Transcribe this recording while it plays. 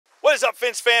What is up,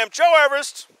 fence fam? Joe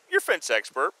Everest, your fence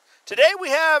expert. Today we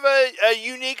have a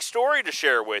unique story to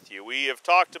share with you. We have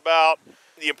talked about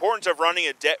the importance of running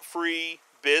a debt-free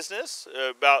business,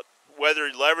 about whether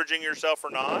leveraging yourself or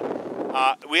not.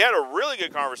 We had a really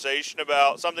good conversation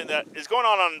about something that is going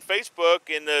on Facebook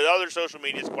and the other social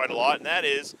medias quite a lot, and that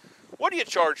is, what do you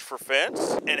charge for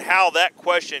fence, and how that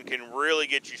question can really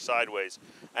get you sideways.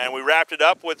 And we wrapped it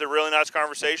up with a really nice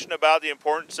conversation about the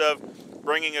importance of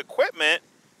bringing equipment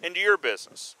into your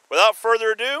business. Without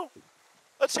further ado,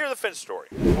 let's hear the fence story.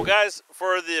 Well, guys,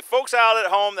 for the folks out at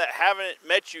home that haven't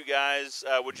met you guys,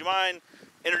 would you mind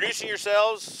introducing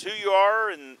yourselves, who you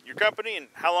are and your company, and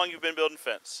how long you've been building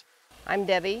fence? I'm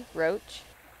Debbie Roche.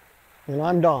 And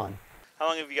I'm Don. How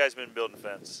long have you guys been building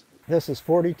fence? This is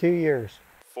 42 years.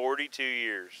 42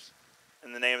 years.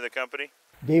 And the name of the company?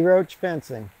 D. Roche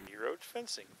Fencing. D. Roche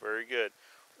Fencing. Very good.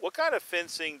 What kind of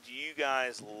fencing do you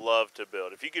guys love to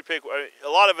build? If you could pick, a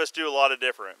lot of us do a lot of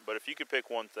different, but if you could pick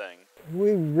one thing.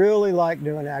 We really like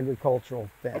doing agricultural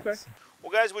fence. Okay.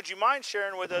 Well, guys, would you mind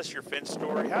sharing with us your fence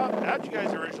story? How'd you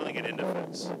guys originally get into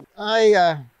fence?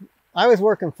 I was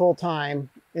working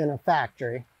full-time in a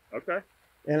factory. Okay.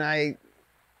 And I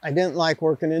didn't like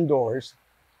working indoors.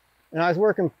 And I was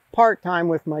working part-time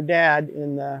with my dad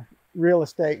in the real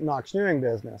estate and auctioneering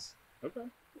business. Okay.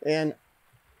 And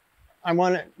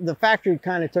the factory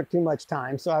kind of took too much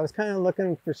time, so I was kind of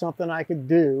looking for something I could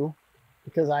do,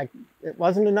 because it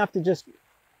wasn't enough to just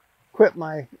quit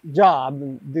my job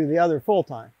and do the other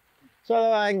full-time.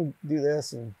 So I can do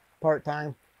this and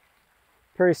part-time.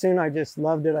 Pretty soon I just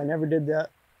loved it. I never did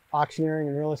that auctioneering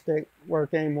and real estate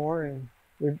work anymore, and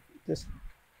we've just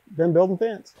been building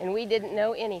fence. And we didn't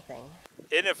know anything.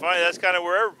 Isn't it funny? That's kind of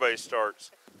where everybody starts.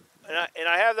 And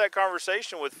I have that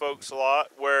conversation with folks a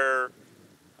lot where,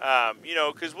 you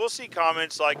know, because we'll see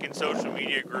comments like in social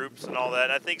media groups and all that.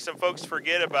 And I think some folks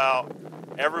forget about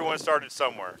everyone started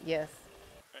somewhere. Yes.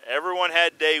 Everyone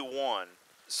had day one.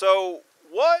 So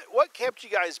what kept you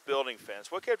guys building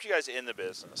fence? What kept you guys in the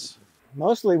business?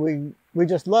 Mostly we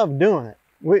just love doing it.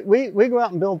 We go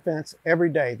out and build fence every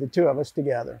day, the two of us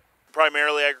together.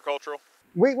 Primarily agricultural?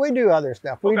 We do other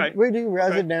stuff. Okay. We do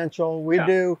residential. We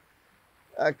do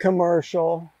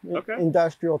commercial,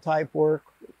 industrial type work.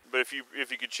 But if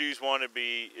you could choose one, it'd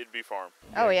be farm.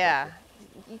 Oh yeah.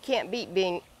 You can't beat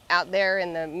being out there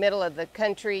in the middle of the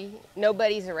country.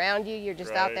 Nobody's around you. You're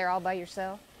just out there all by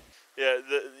yourself. Yeah,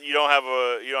 you don't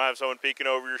have someone peeking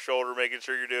over your shoulder making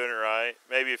sure you're doing it right.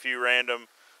 Maybe a few random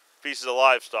pieces of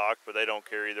livestock, but they don't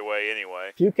care either way anyway.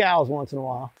 A few cows once in a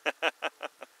while.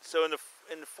 So in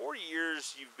the 40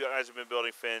 years you guys have been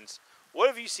building fence, what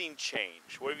have you seen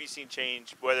change? What have you seen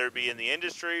change, whether it be in the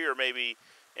industry or maybe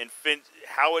in fence,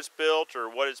 how it's built or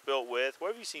what it's built with? What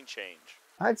have you seen change?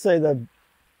 I'd say the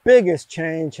biggest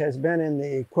change has been in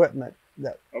the equipment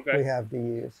that we have to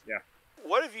use. Yeah.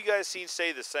 What have you guys seen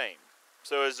stay the same?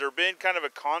 So has there been kind of a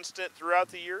constant throughout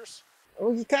the years?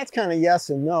 Well, that's kind of yes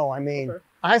and no. I mean,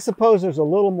 I suppose there's a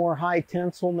little more high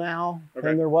tensile now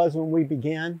than there was when we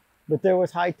began, but there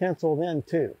was high tensile then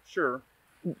too. Sure.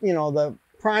 You know, the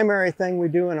primary thing we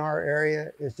do in our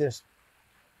area is just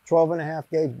 12.5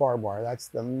 gauge barbed wire. That's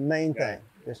the main thing.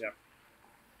 Just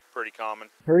Pretty common.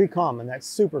 Pretty common. That's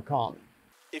super common.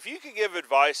 If you could give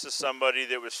advice to somebody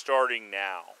that was starting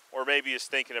now, or maybe is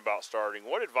thinking about starting,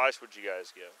 what advice would you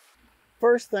guys give?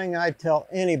 First thing I'd tell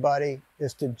anybody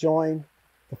is to join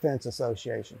the Fence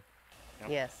Association.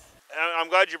 Yes. I'm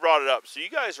glad you brought it up. So you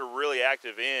guys are really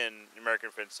active in the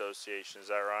American Fence Association, is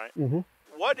that right? Mm-hmm.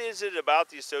 What is it about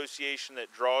the association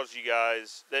that draws you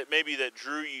guys, that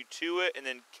drew you to it and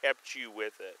then kept you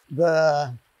with it?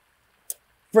 The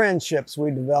friendships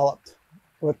we developed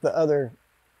with the other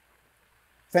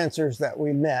fencers that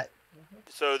we met.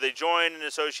 So they joined an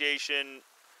association.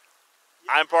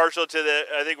 I'm partial to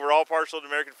I think we're all partial to the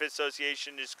American Fence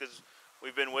Association just because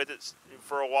we've been with it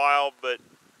for a while, but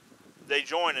they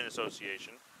join an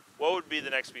association. What would be the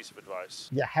next piece of advice?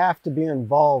 You have to be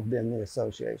involved in the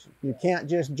association. You can't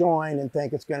just join and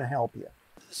think it's going to help you.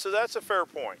 So that's a fair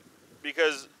point,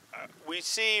 because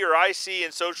I see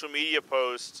in social media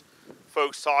posts,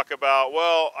 folks talk about,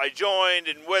 well, I joined,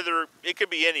 and whether it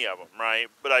could be any of them, right?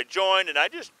 But I joined and I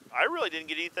really didn't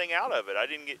get anything out of it.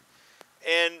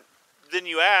 And then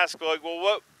you ask, like,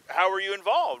 well, how were you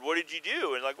involved? What did you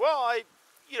do? And like, well, I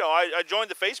joined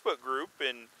the Facebook group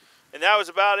and that was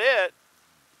about it.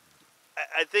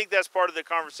 I think that's part of the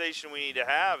conversation we need to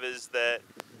have, is that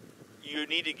you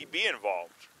need to be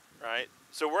involved, right?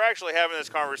 So we're actually having this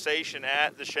conversation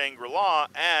at the Shangri-La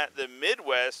at the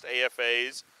Midwest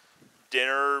AFA's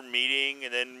dinner meeting,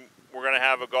 and then we're going to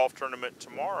have a golf tournament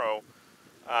tomorrow.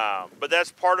 But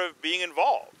that's part of being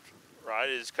involved. right,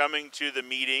 is coming to the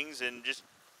meetings and just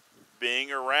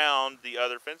being around the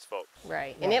other fence folks.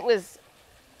 Right. And it was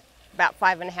about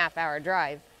 5.5 hour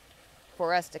drive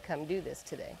for us to come do this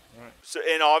today. Right. So,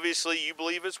 and obviously you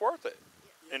believe it's worth it.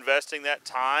 Investing that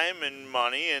time and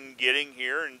money and getting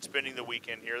here and spending the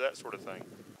weekend here, that sort of thing.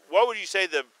 What would you say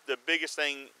the biggest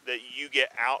thing that you get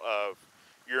out of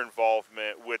your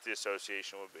involvement with the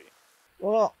association would be?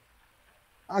 Well,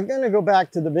 I'm going to go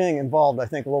back to the being involved, I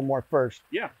think, a little more first.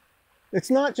 Yeah. It's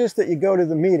not just that you go to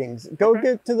the meetings. Go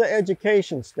get to the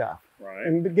education stuff, right,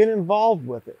 and get involved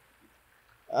with it.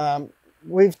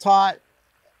 We've taught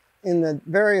in the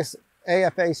various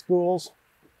AFA schools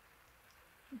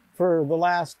for the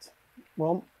last,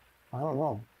 well, I don't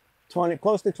know,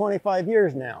 close to 25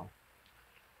 years now.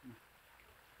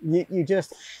 You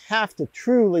just have to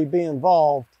truly be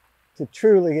involved to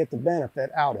truly get the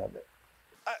benefit out of it.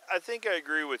 I think I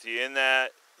agree with you in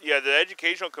that, yeah, the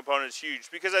educational component is huge,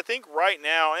 because I think right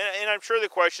now, and I'm sure the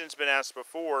question's been asked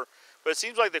before, but it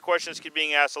seems like the question that's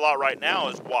being asked a lot right now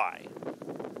is why?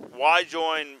 Why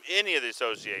join any of the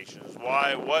associations?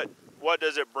 Why? What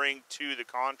does it bring to the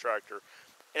contractor?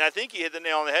 And I think you hit the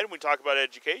nail on the head when we talk about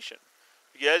education.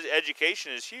 Because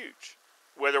education is huge.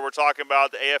 Whether we're talking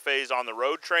about the AFA's on the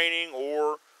road training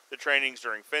or the trainings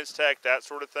during Fence Tech, that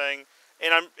sort of thing.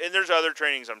 And there's other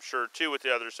trainings, I'm sure, too, with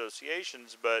the other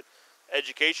associations, but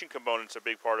education component's a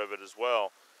big part of it as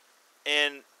well.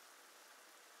 And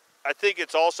I think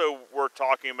it's also worth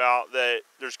talking about that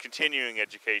there's continuing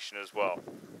education as well.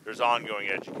 There's ongoing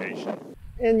education.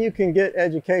 And you can get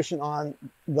education on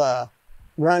the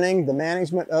running, the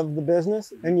management of the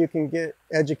business, and you can get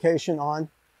education on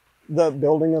the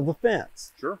building of the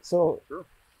fence. Sure. So sure.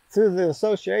 Through the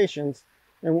associations,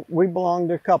 and we belong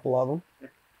to a couple of them,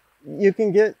 you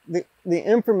can get the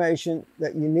information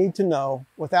that you need to know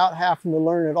without having to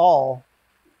learn it all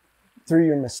through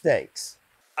your mistakes.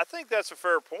 I think that's a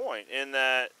fair point in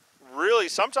that really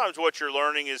sometimes what you're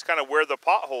learning is kind of where the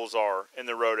potholes are in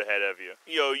the road ahead of you.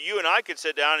 You know, you and I could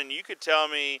sit down and you could tell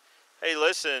me, hey,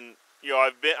 listen, you know,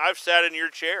 I've sat in your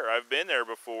chair. I've been there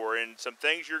before, and some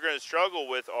things you're going to struggle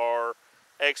with are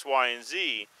X, Y, and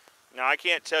Z. Now, I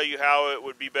can't tell you how it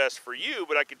would be best for you,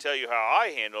 but I can tell you how I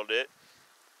handled it.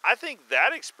 I think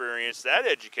that experience, that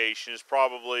education is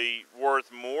probably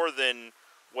worth more than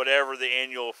whatever the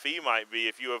annual fee might be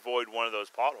if you avoid one of those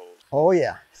potholes. Oh,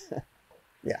 yeah.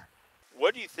 Yeah.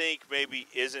 What do you think maybe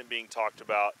isn't being talked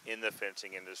about in the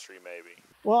fencing industry maybe?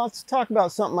 Well, let's talk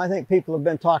about something I think people have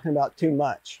been talking about too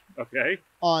much. Okay.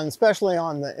 Especially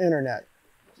on the internet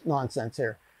nonsense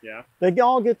here. Yeah. They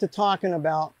all get to talking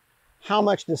about how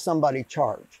much does somebody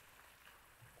charge.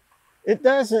 It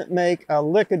doesn't make a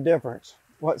lick of difference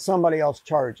what somebody else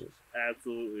charges.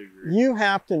 Absolutely agree. You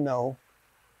have to know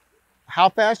how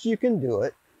fast you can do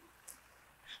it,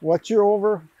 what your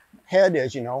overhead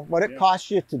is, you know, what it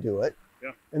costs you to do it,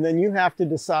 and then you have to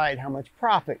decide how much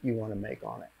profit you want to make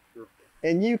on it. Sure.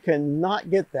 And you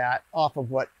cannot get that off of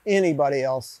what anybody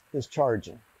else is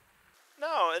charging.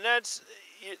 No, and that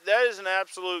is an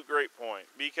absolute great point,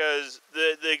 because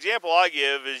the example I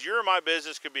give is your and my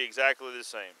business could be exactly the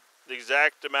same. The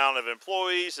exact amount of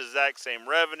employees, the exact same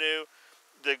revenue,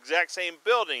 the exact same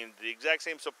building, the exact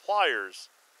same suppliers,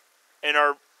 and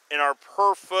our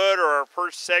per foot or our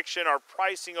per section, our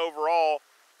pricing overall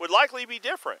would likely be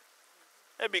different.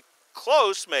 It'd be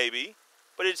close maybe,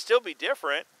 but it'd still be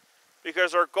different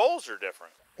because our goals are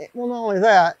different. Well, not only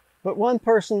that, but one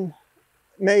person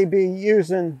may be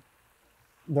using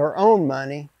their own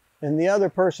money and the other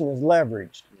person is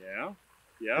leveraged. Yeah.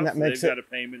 Yeah, and that so makes they've got a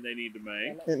payment they need to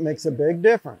make. It makes a big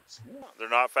difference. Yeah. They're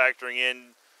not factoring in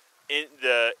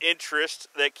the interest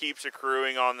that keeps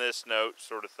accruing on this note,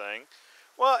 sort of thing.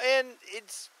 Well, and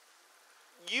it's,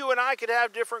 you and I could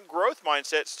have different growth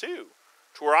mindsets too,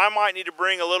 to where I might need to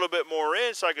bring a little bit more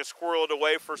in so I can squirrel it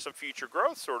away for some future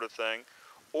growth, sort of thing.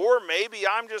 Or maybe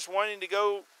I'm just wanting to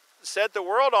go set the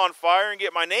world on fire and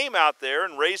get my name out there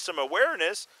and raise some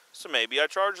awareness, so maybe I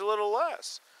charge a little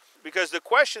less. Because the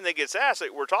question that gets asked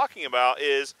that we're talking about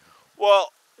is,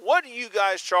 well, what do you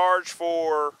guys charge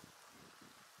for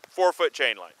 4-foot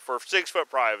chain link, for 6-foot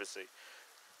privacy?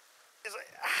 It's like,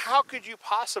 how could you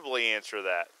possibly answer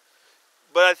that?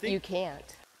 But I think you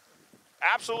can't.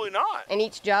 Absolutely not. And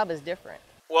each job is different.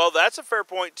 Well, that's a fair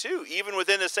point too, even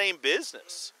within the same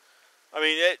business. I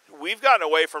mean, we've gotten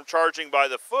away from charging by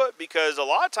the foot because a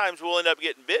lot of times we'll end up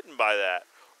getting bitten by that.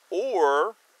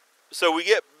 Or, so we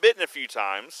get bitten a few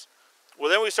times, well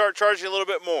then we start charging a little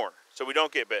bit more so we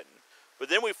don't get bitten. But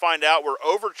then we find out we're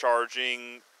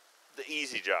overcharging the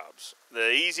easy jobs.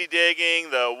 The easy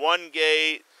digging, the one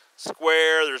gate,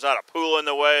 square, there's not a pool in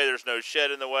the way, there's no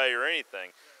shed in the way or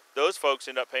anything. those folks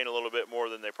end up paying a little bit more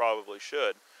than they probably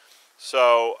should.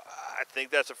 So I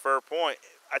think that's a fair point.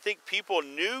 I think people,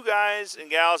 new guys and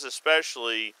gals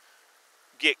especially,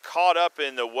 get caught up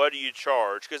in the what do you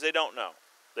charge, because they don't know.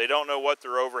 They don't know what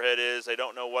their overhead is. They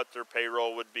don't know what their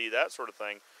payroll would be, that sort of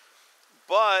thing.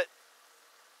 But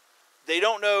they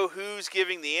don't know who's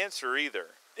giving the answer either.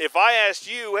 If I asked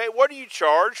you, hey, what do you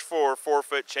charge for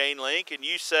 4-foot chain link? And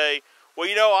you say, well,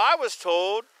 you know, I was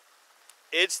told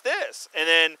it's this. And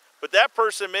then, but that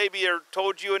person maybe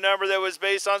told you a number that was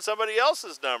based on somebody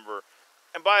else's number.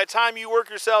 And by the time you work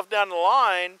yourself down the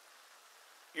line,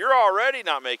 you're already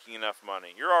not making enough money.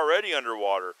 You're already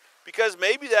underwater. Because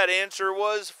maybe that answer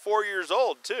was 4 years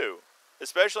old too.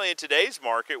 Especially in today's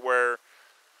market where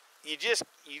you just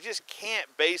can't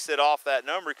base it off that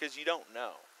number because you don't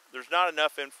know. There's not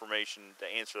enough information to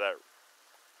answer that,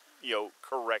 you know,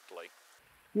 correctly.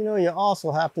 You know, you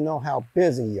also have to know how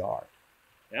busy you are.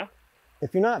 Yeah.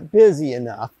 If you're not busy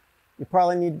enough, you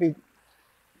probably need to be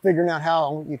figuring out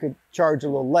how you could charge a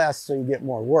little less so you get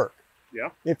more work. Yeah.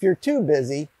 If you're too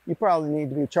busy, you probably need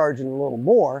to be charging a little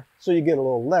more so you get a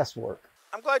little less work.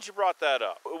 I'm glad you brought that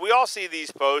up. We all see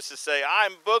these posts that say,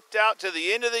 I'm booked out to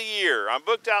the end of the year. I'm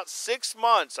booked out 6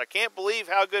 months. I can't believe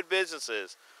how good business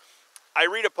is. I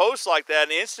read a post like that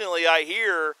and instantly I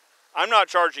hear, I'm not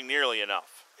charging nearly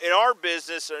enough. In our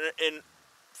business, and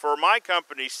for my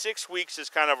company, 6 weeks is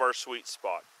kind of our sweet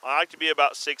spot. I like to be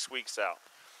about 6 weeks out.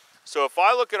 So if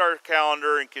I look at our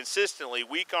calendar and consistently,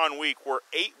 week on week, we're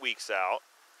 8 weeks out,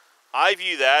 I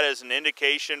view that as an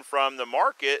indication from the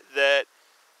market that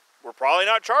we're probably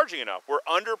not charging enough. We're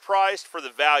underpriced for the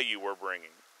value we're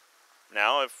bringing.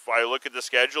 Now, if I look at the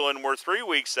schedule and we're 3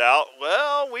 weeks out,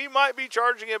 well, we might be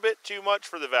charging a bit too much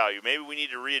for the value. Maybe we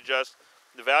need to readjust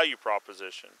the value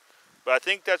proposition. But I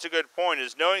think that's a good point,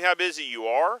 is knowing how busy you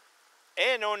are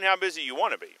and knowing how busy you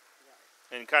want to be.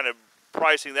 And kind of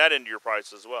pricing that into your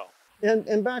price as well.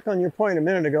 And back on your point a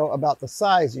minute ago about the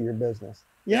size of your business,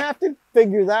 you have to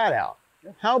figure that out.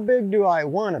 How big do I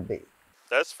want to be?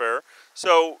 That's fair.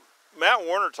 So Matt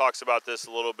Warner talks about this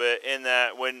a little bit in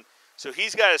that so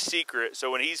he's got a secret.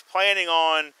 So when he's planning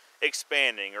on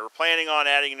expanding or planning on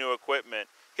adding new equipment,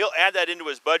 he'll add that into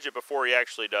his budget before he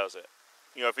actually does it.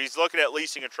 You know, if he's looking at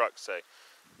leasing a truck, say,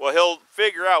 well, he'll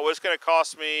figure out what's going to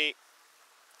cost me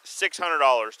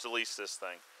 $600 to lease this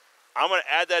thing. I'm going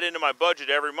to add that into my budget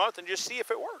every month and just see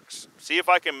if it works. See if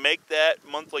I can make that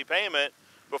monthly payment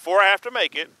before I have to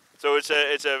make it. So it's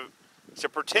a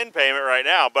pretend payment right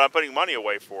now, but I'm putting money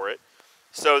away for it,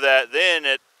 so that then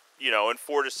in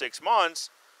 4 to 6 months,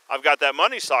 I've got that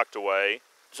money socked away,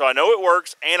 so I know it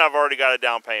works and I've already got a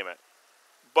down payment.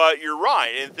 But you're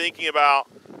right in thinking about,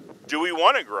 do we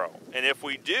want to grow? And if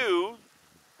we do,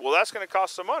 well, that's going to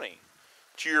cost some money.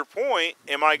 To your point,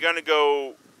 am I going to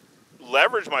go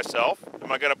leverage myself?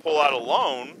 Am I going to pull out a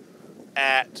loan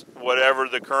at whatever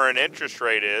the current interest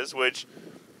rate is, which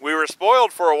we were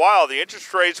spoiled for a while. The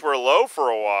interest rates were low for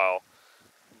a while,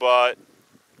 but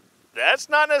that's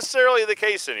not necessarily the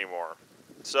case anymore.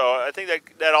 So I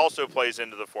think that also plays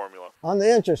into the formula. On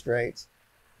the interest rates,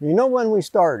 you know when we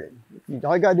started,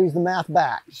 all you got to do is the math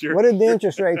back. Sure. What did the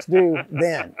interest rates do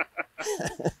then?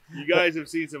 You guys have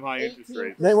seen some high interest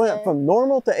rates. They went from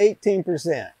normal to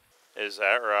 18%. Is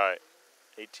that right?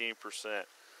 18%.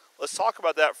 Let's talk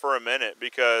about that for a minute,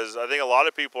 because I think a lot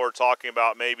of people are talking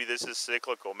about maybe this is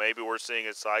cyclical. Maybe we're seeing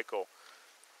a cycle.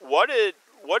 What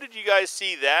did you guys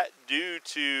see that do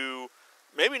to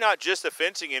maybe not just the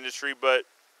fencing industry, but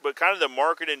kind of the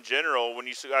market in general when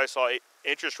you guys saw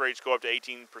interest rates go up to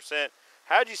 18%?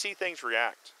 How did you see things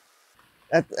react?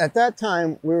 At that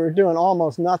time, we were doing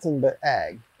almost nothing but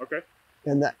ag. Okay.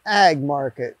 And the ag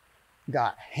market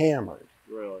got hammered.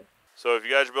 Really? So if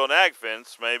you guys are building ag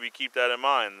fence, maybe keep that in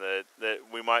mind, that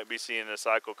we might be seeing a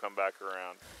cycle come back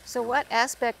around. So what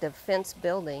aspect of fence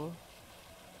building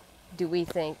do we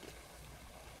think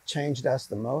Changed us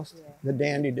the most? Yeah. The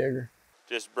Dandy Digger.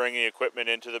 Just bringing equipment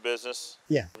into the business?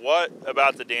 Yeah. What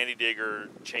about the Dandy Digger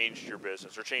changed your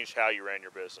business or changed how you ran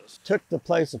your business? Took the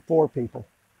place of 4 people.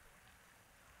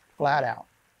 Flat out.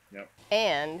 Yep.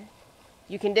 And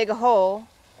you can dig a hole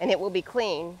and it will be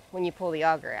clean when you pull the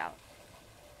auger out.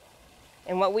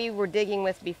 And what we were digging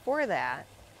with before that,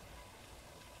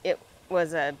 it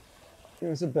was a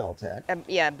Beltec.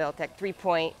 Beltec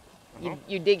 3-point.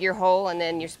 You dig your hole and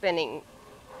then you're spending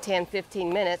 10,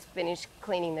 15 minutes finish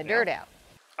cleaning the dirt out.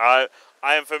 I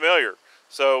am familiar.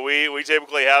 So we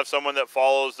typically have someone that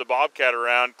follows the Bobcat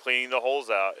around cleaning the holes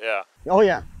out. Yeah. Oh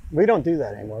yeah, we don't do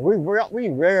that anymore. We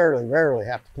rarely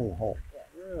have to clean the hole.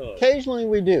 Really? Occasionally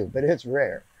we do, but it's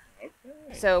rare.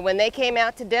 Okay. So when they came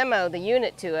out to demo the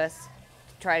unit to us,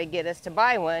 try to get us to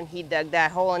buy one. He dug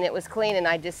that hole and it was clean, and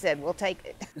I just said, we'll take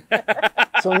it.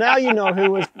 So now you know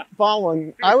who was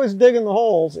following. I was digging the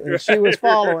holes, and she was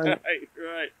following,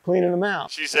 Right. cleaning them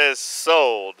out. She says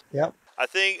sold. Yep. I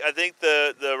think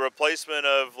the replacement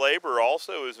of labor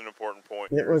also is an important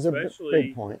point. It was a Especially-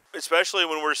 big point. Especially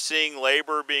when we're seeing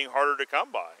labor being harder to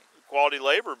come by, quality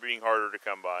labor being harder to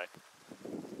come by.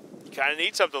 You kind of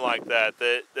need something like that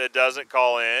doesn't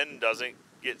call in, doesn't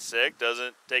get sick,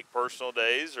 doesn't take personal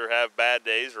days or have bad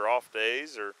days or off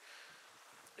days, or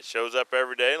it shows up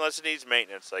every day unless it needs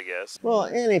maintenance, I guess. Well,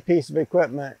 any piece of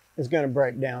equipment is going to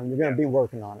break down. You're going to be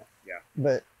working on it. Yeah.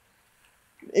 But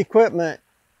equipment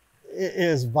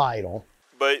is vital.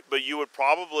 But you would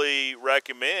probably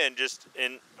recommend, just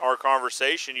in our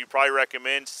conversation, you'd probably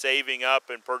recommend saving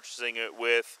up and purchasing it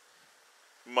with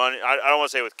money. I don't want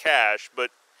to say with cash,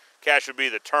 but cash would be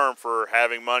the term for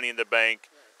having money in the bank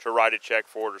to write a check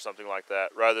for it or something like that,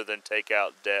 rather than take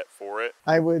out debt for it.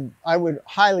 I would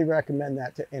highly recommend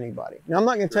that to anybody. Now, I'm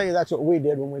not going to tell you that's what we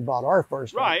did when we bought our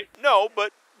first one. Right. No,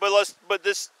 but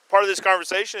this part of this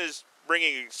conversation is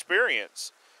bringing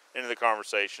experience into the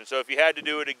conversation. So if you had to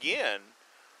do it again,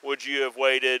 would you have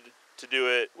waited to do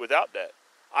it without debt?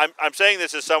 I'm saying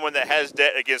this as someone that has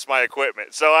debt against my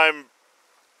equipment, so I'm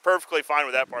perfectly fine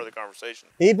with that part of the conversation.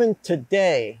 Even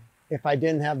today, if I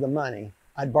didn't have the money,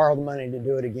 I'd borrow the money to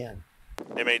do it again.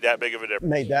 It made that big of a difference.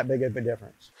 Made that big of a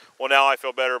difference. Well, now I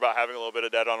feel better about having a little bit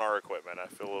of debt on our equipment. I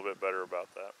feel a little bit better about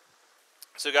that.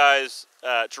 So guys,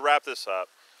 to wrap this up,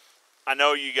 I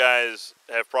know you guys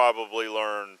have probably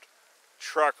learned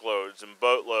truckloads and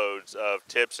boatloads of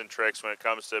tips and tricks when it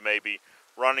comes to maybe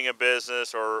running a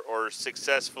business or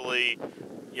successfully,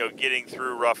 getting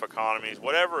through rough economies,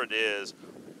 whatever it is.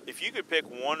 If you could pick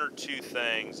one or two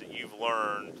things that you've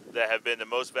learned that have been the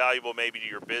most valuable maybe to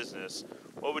your business,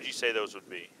 what would you say those would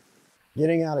be?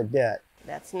 Getting out of debt.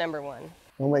 That's number one.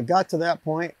 When we got to that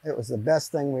point, it was the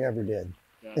best thing we ever did.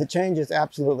 Yeah. It changes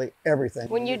absolutely everything.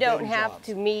 When you you're don't getting have jobs.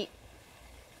 to meet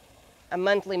a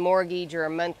monthly mortgage or a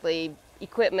monthly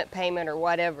equipment payment or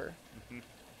whatever,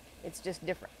 it's just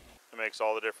different. It makes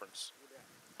all the difference.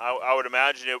 I would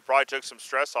imagine it probably took some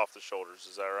stress off the shoulders.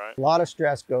 Is that right? A lot of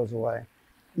stress goes away.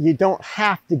 You don't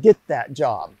have to get that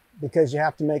job because you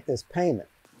have to make this payment.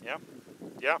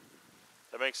 Yeah,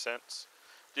 that makes sense.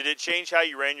 Did it change how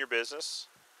you ran your business?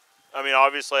 I mean,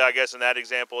 obviously, I guess in that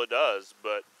example it does,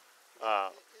 but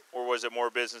or was it more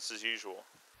business as usual?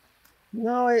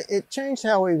 No, it changed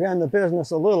how we ran the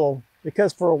business a little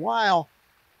because for a while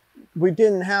we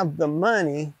didn't have the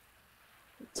money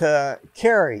to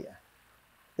carry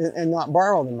you and not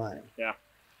borrow the money. Yeah.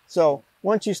 So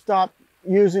once you stop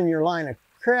using your line of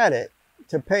credit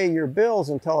to pay your bills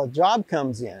until a job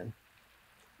comes in,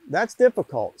 that's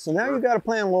difficult. So now you've got to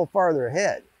plan a little farther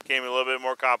ahead. Became a little bit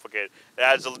more complicated. It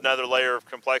adds another layer of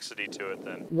complexity to it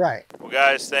then. Right. Well,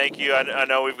 guys, thank you. I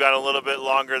know we've gone a little bit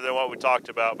longer than what we talked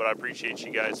about, but I appreciate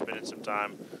you guys spending some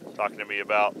time talking to me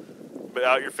about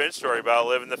your fence story, about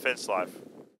living the fence life.